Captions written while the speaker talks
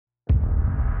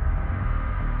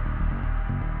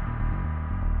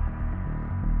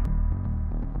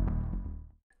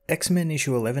X-Men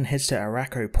issue 11 heads to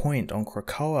Araco Point on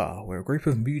Krakoa, where a group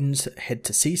of mutants head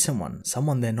to see someone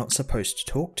they're not supposed to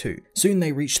talk to. Soon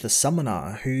they reach the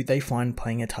Summoner, who they find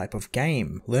playing a type of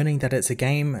game, learning that it's a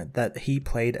game that he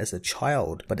played as a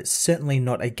child, but it's certainly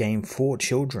not a game for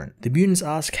children. The mutants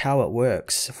ask how it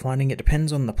works, finding it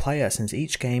depends on the player since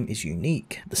each game is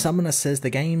unique. The Summoner says the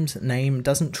game's name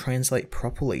doesn't translate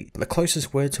properly, but the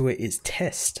closest word to it is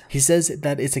test. He says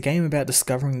that it's a game about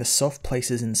discovering the soft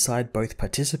places inside both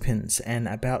participants and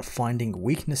about finding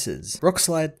weaknesses.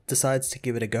 Rockslide decides to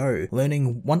give it a go,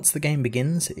 learning once the game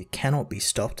begins, it cannot be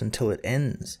stopped until it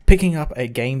ends. Picking up a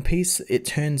game piece, it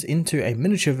turns into a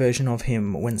miniature version of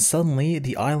him when suddenly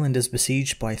the island is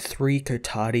besieged by 3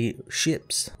 Cotati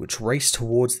ships, which race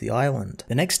towards the island.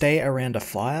 The next day, around a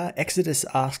fire, Exodus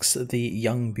asks the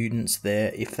young mutants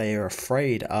there if they are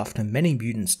afraid after many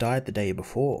mutants died the day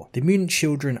before. The mutant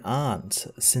children aren't,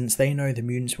 since they know the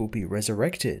mutants will be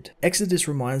resurrected. Exodus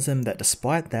reminds them that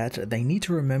despite that, they need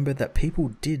to remember that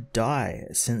people did die,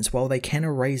 since while they can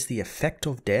erase the effect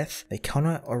of death, they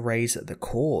cannot erase the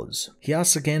cause. He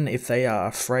asks again if they are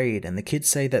afraid, and the kids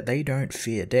say that they don't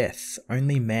fear death,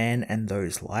 only man and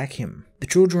those like him. The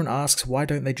children asks why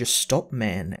don't they just stop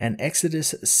man, and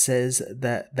Exodus says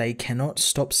that they cannot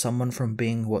stop someone from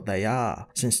being what they are,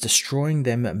 since destroying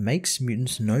them makes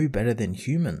mutants no better than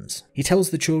humans. He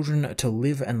tells the children to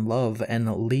live and love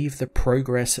and leave the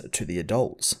progress to the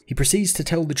adults. He proceeds to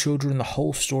tell the children the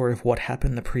whole story of what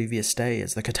happened the previous day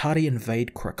as the Cotati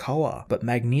invade Krakoa, but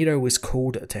Magneto is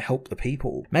called to help the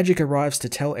people. Magic arrives to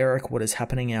tell Eric what is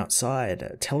happening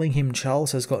outside, telling him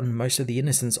Charles has gotten most of the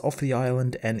innocents off the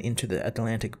island and into the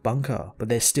Atlantic bunker, but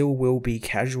there still will be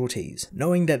casualties.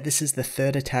 Knowing that this is the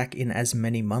 3rd attack in as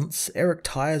many months, Eric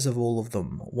tires of all of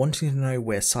them, wanting to know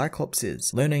where Cyclops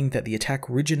is, learning that the attack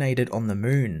originated on the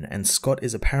moon and Scott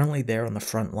is apparently there on the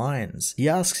front lines. He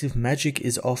asks if Magic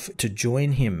is off to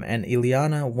join him and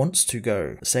Illyana wants to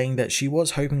go, saying that she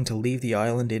was hoping to leave the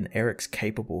island in Eric's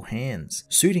capable hands.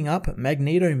 Suiting up,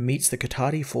 Magneto meets the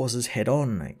Cotati forces head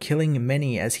on, killing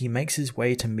many as he makes his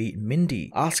way to meet Mindy,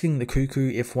 asking the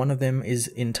Cuckoo if one of them is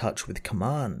in touch with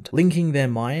Command. Linking their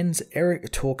minds,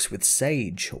 Eric talks with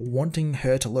Sage, wanting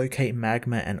her to locate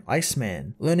Magma and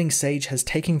Iceman, learning Sage has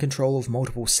taken control of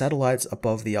multiple satellites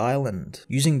above the island,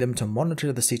 using them to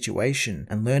monitor the situation,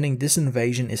 and learning this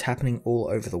invasion is happening all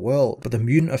over the world, but the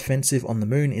mutant offensive on the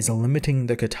moon is limiting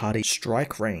the Cotati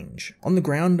strike range. On the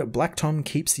ground, Black Tom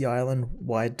keeps the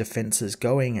island-wide defenses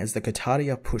going as the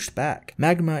Cotati are pushed back.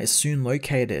 Magma is soon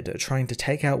located, trying to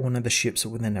take out one of the ships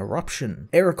with an eruption.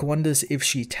 Eric wonders if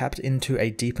she tapped into a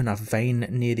deep enough vein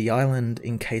near the island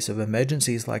in case of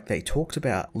emergencies like they talked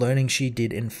about, learning she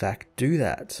did in fact do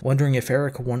that, wondering if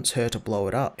Eric wants her to blow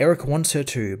it up. Eric wants her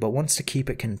to, but wants to keep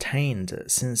it contained,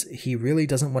 since he really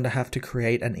doesn't want to have to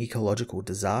create an ecological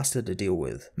disaster to deal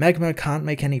with. Magma can't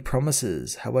make any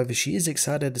promises, however she is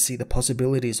excited to see the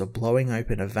possibilities of blowing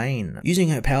open a vein. Using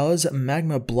her powers,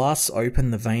 Magma blasts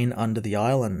open the vein under the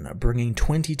island, bringing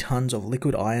 20 tons of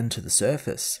liquid iron to the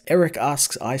surface. Eric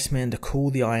asks Iceman to cool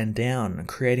the iron down,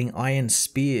 creating iron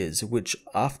spears, which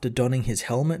after donning his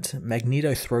helmet,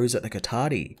 Magneto throws at the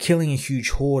Cotati, killing a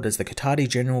huge horde as the Cotati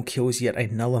general kills yet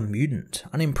another mutant,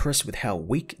 unimpressed with how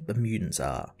weak the mutants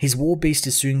are. His war beast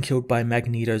is soon killed by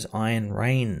Magneto's iron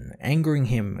rain, angering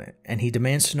him, and he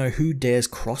demands to know who dares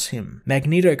cross him.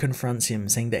 Magneto confronts him,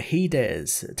 saying that he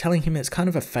dares, telling him it's kind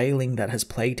of a failing that has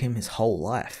plagued him his whole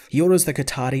life. He orders the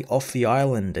Cotati off the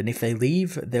island, and if they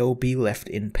leave, they will be left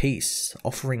in peace,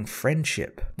 offering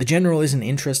friendship. The general isn't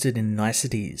interested in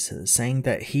niceties, saying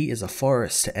that he is a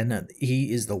forest and that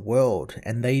he is the world,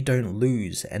 and they don't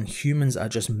lose, and humans are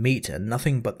just meat and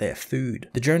nothing but their food.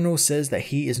 The general says that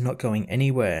he is not going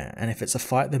anywhere, and if it's a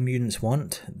fight the mutants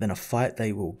want, then a fight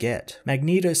they will get.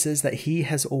 Magneto says that he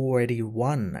has already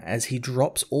won, as he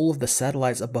drops all of the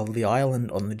satellites above the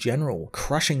island on the general,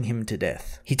 crushing him to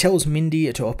death. He tells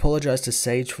Mindy to apologize to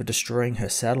Sage for destroying her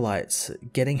satellites,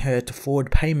 getting her to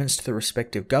forward payments to the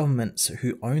respective governments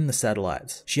who own the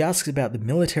satellites. She asks about the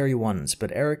military ones,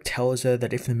 but Eric tells her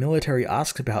that if the military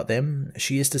asks about them,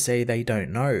 she is to say they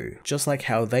don't know, just like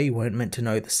how they weren't meant to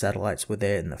know the satellites were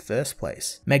there in the first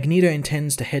place. Magneto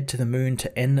intends to head to the moon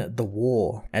to end the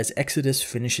war, as Exodus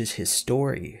finishes his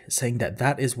story, saying that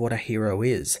that is what a hero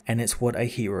is, and it's what a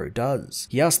hero does.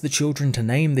 He asks the children to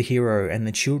name the hero, and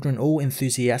the children all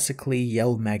enthusiastically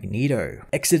yell Magneto.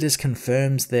 Exodus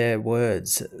confirms their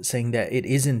words, saying that it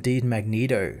is indeed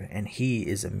Magneto, Magneto, and he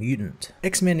is a mutant.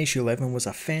 X-Men issue 11 was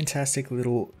a fantastic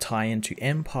little tie-in to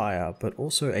Empyre, but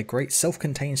also a great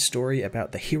self-contained story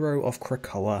about the hero of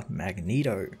Krakoa,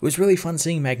 Magneto. It was really fun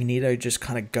seeing Magneto just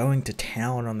kind of going to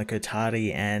town on the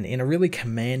Cotati, and in a really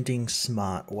commanding,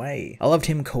 smart way. I loved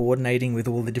him coordinating with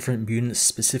all the different mutants,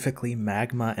 specifically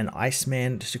Magma and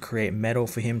Iceman, to create metal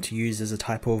for him to use as a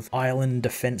type of island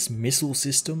defense missile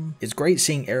system. It's great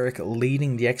seeing Eric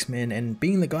leading the X-Men and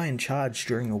being the guy in charge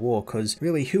during a war, because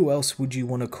really who else would you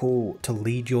want to call to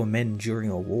lead your men during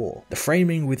a war? The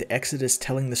framing with Exodus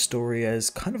telling the story as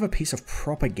kind of a piece of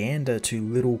propaganda to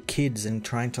little kids and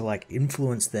trying to like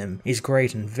influence them is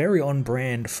great and very on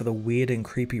brand for the weird and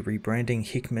creepy rebranding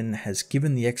Hickman has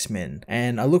given the X-Men,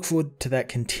 and I look forward to that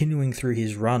continuing through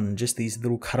his run, just these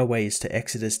little cutaways to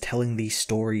Exodus telling these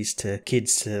stories to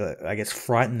kids to, I guess,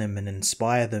 frighten them and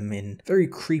inspire them in very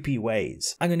creepy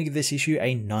ways. I'm going to give this issue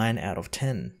a 9 out of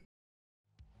 10.